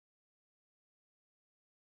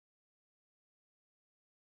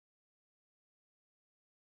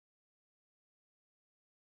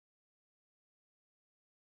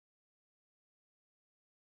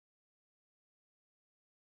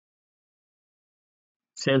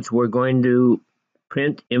Since we're going to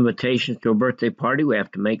print invitations to a birthday party, we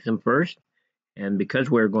have to make them first. And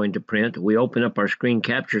because we're going to print, we open up our screen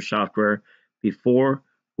capture software before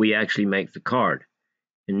we actually make the card.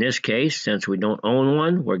 In this case, since we don't own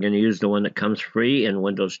one, we're going to use the one that comes free in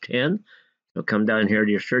Windows 10. So come down here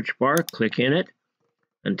to your search bar, click in it,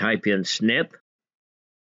 and type in snip,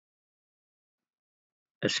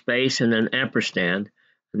 a space, and then ampersand,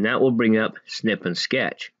 and that will bring up Snip and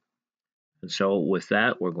Sketch. And so with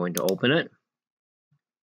that, we're going to open it.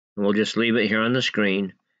 And we'll just leave it here on the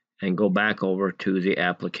screen and go back over to the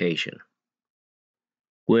application.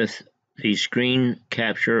 With the screen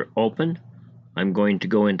capture open, I'm going to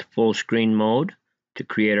go into full screen mode to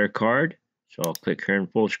create our card. So I'll click here in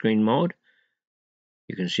full screen mode.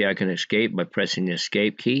 You can see I can escape by pressing the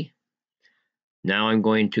escape key. Now I'm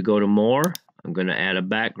going to go to more. I'm going to add a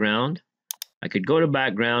background. I could go to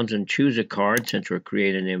backgrounds and choose a card. Since we're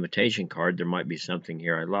creating an invitation card, there might be something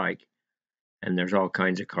here I like. And there's all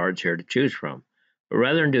kinds of cards here to choose from. But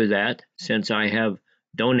rather than do that, since I have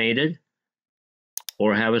donated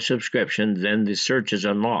or have a subscription, then the search is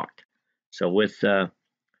unlocked. So with the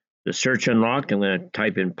search unlocked, I'm going to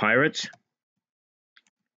type in Pirates.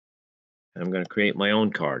 I'm going to create my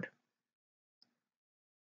own card.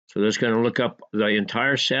 So this is going to look up the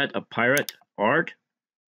entire set of pirate art.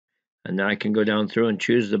 And now I can go down through and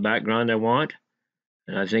choose the background I want.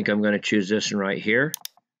 And I think I'm going to choose this one right here.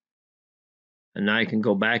 And now I can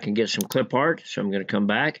go back and get some clip art. So I'm going to come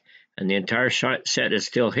back, and the entire set is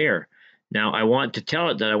still here. Now I want to tell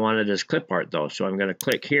it that I want it as clip art though. So I'm going to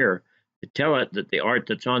click here to tell it that the art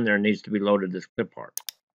that's on there needs to be loaded as clip art.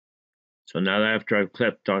 So now after I've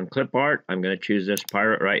clicked on clip art, I'm going to choose this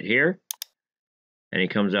pirate right here. And he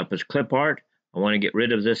comes up as clip art. I want to get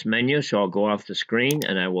rid of this menu, so I'll go off the screen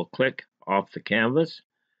and I will click off the canvas.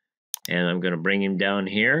 And I'm going to bring him down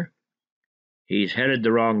here. He's headed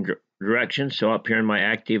the wrong direction, so up here in my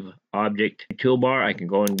active object toolbar, I can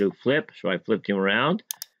go and do flip. So I flipped him around.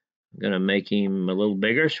 I'm going to make him a little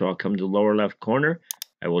bigger, so I'll come to the lower left corner.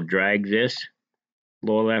 I will drag this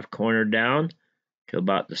lower left corner down to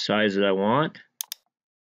about the size that I want.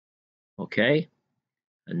 Okay.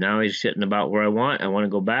 And now he's sitting about where I want. I want to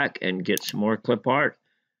go back and get some more clip art.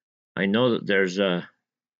 I know that there's a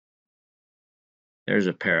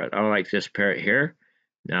parrot. I like this parrot here.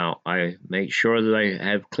 Now I make sure that I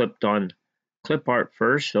have clipped on clip art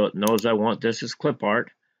first, so it knows I want this as clip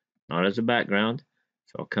art, not as a background.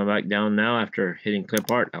 So I'll come back down now after hitting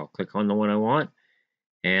clip art. I'll click on the one I want,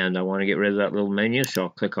 and I want to get rid of that little menu, so I'll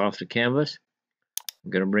click off the canvas.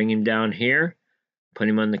 I'm going to bring him down here, put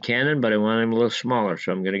him on the cannon, but I want him a little smaller,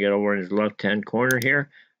 so I'm going to get over in his left-hand corner here.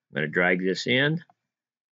 I'm going to drag this in.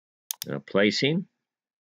 I'm going to place him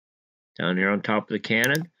down here on top of the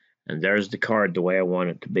cannon, and there's the card the way I want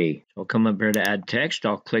it to be. So I'll come up here to add text.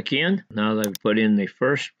 I'll click in. Now that I've put in the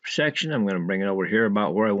first section, I'm going to bring it over here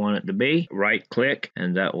about where I want it to be. Right-click,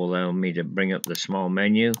 and that will allow me to bring up the small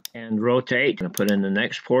menu and rotate. I'm going to put in the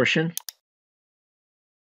next portion.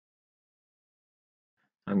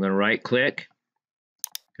 I'm going to right-click.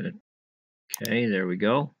 Good. Okay, there we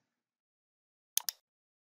go.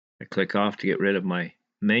 I click off to get rid of my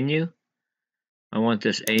menu. I want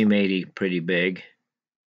this A80 pretty big.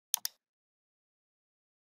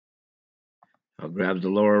 I'll grab the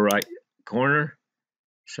lower right corner.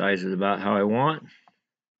 Size is about how I want.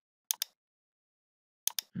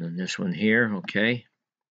 And then this one here, okay.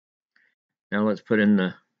 Now let's put in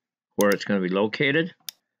where it's going to be located.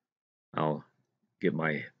 I'll get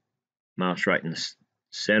my mouse right in the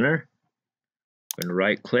center. I'm going to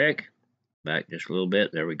right click, back just a little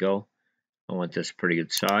bit. There we go. I want this pretty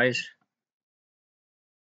good size.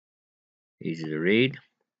 Easy to read.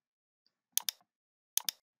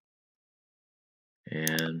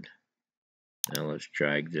 And now let's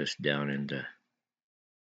drag this down into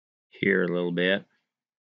here a little bit.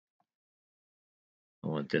 I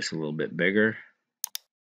want this a little bit bigger.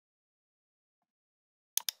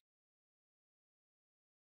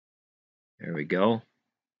 There we go.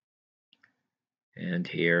 And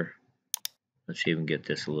here, let's even get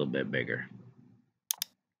this a little bit bigger.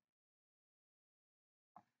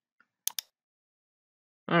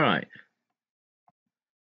 All right.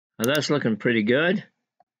 Now that's looking pretty good.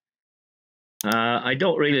 I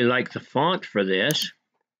don't really like the font for this.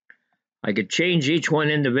 I could change each one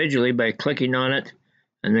individually by clicking on it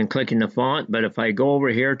and then clicking the font, but if I go over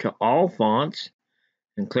here to all fonts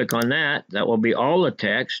and click on that, that will be all the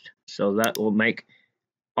text, so that will make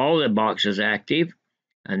all the boxes active.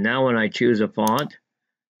 And now when I choose a font,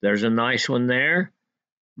 there's a nice one there,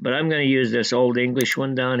 but I'm going to use this Old English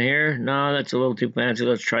one down here. No, that's a little too fancy.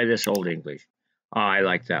 Let's try this Old English. Oh, I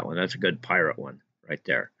like that one. That's a good pirate one right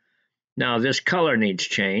there. Now this color needs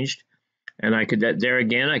changed, and I could, there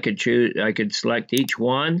again, I could select each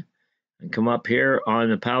one and come up here on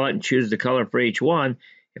the palette and choose the color for each one.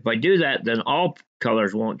 If I do that, then all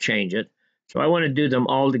colors won't change it. So I want to do them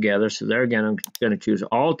all together. So there again, I'm going to choose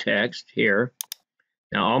all text here.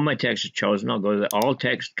 Now all my text is chosen. I'll go to the all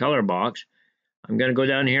text color box. I'm going to go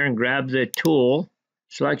down here and grab the tool,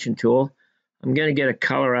 selection tool. I'm going to get a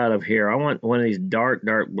color out of here. I want one of these dark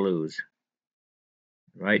blues.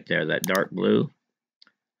 Right there, that dark blue.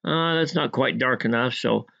 That's not quite dark enough,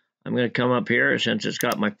 so I'm going to come up here. Since it's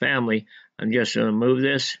got my family, I'm just going to move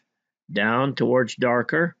this down towards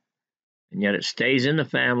darker, and yet it stays in the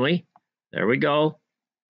family. There we go.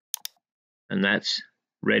 And that's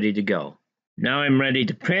ready to go. Now I'm ready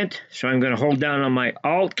to print, so I'm going to hold down on my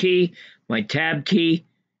Alt key, my Tab key,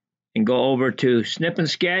 and go over to Snip and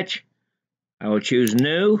Sketch. I will choose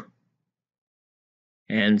New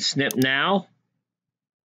and Snip Now.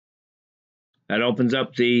 That opens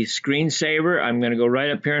up the screensaver. I'm going to go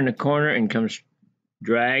right up here in the corner and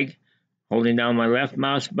drag, holding down my left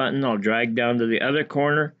mouse button. I'll drag down to the other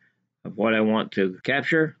corner of what I want to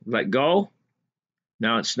capture. Let go.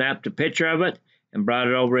 Now it snapped a picture of it and brought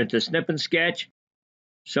it over into Snip and Sketch.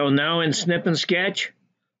 So now in Snip and Sketch,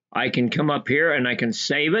 I can come up here and I can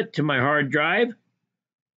save it to my hard drive,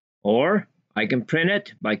 or I can print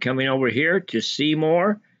it by coming over here to See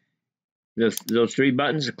More. Those three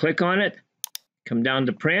buttons, click on it. Come down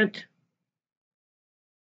to print,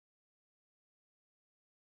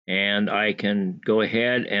 and I can go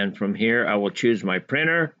ahead and from here I will choose my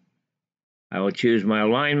printer, I will choose my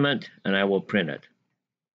alignment, and I will print it.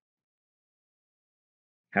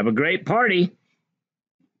 Have a great party!